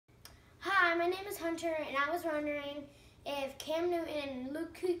my name is Hunter, and I was wondering if Cam Newton and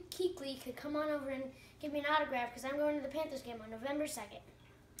Luke Kuechly could come on over and give me an autograph because I'm going to the Panthers game on November 2nd.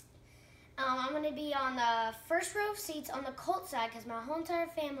 I'm going to be on the first row of seats on the Colts side because my whole entire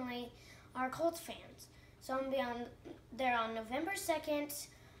family are Colts fans. So I'm going to be there on November 2nd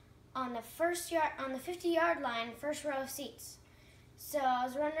on the 50-yard line, first row of seats. So I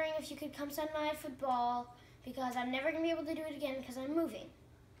was wondering if you could come sign my football because I'm never going to be able to do it again because I'm moving.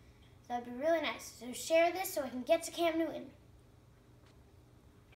 So that'd be really nice. So share this so I can get to Cam Newton.